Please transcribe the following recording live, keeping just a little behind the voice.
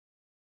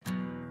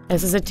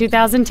This is a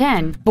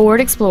 2010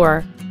 Ford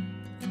Explorer.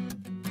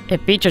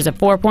 It features a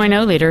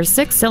 4.0-liter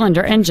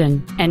six-cylinder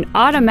engine, an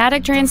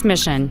automatic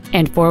transmission,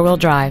 and four-wheel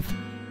drive.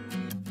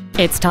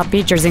 Its top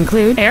features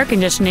include air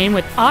conditioning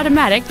with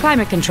automatic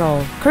climate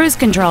control, cruise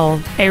control,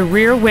 a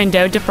rear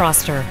window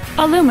defroster,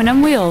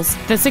 aluminum wheels,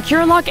 the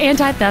Secure Lock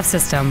anti-theft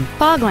system,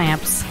 fog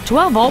lamps,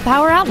 12-volt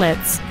power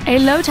outlets, a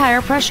low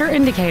tire pressure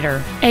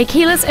indicator, a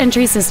keyless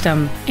entry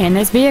system, and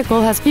this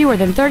vehicle has fewer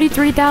than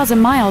 33,000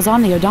 miles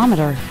on the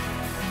odometer.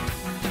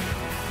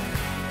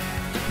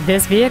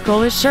 This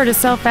vehicle is sure to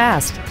sell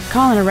fast.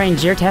 Call and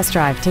arrange your test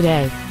drive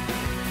today.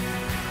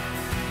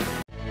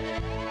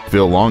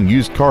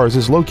 PhilLongUsedCars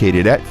is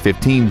located at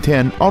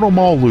 1510 Auto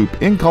Mall Loop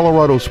in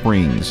Colorado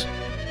Springs.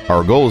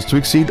 Our goal is to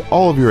exceed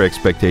all of your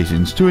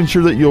expectations to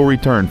ensure that you'll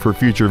return for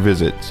future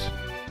visits.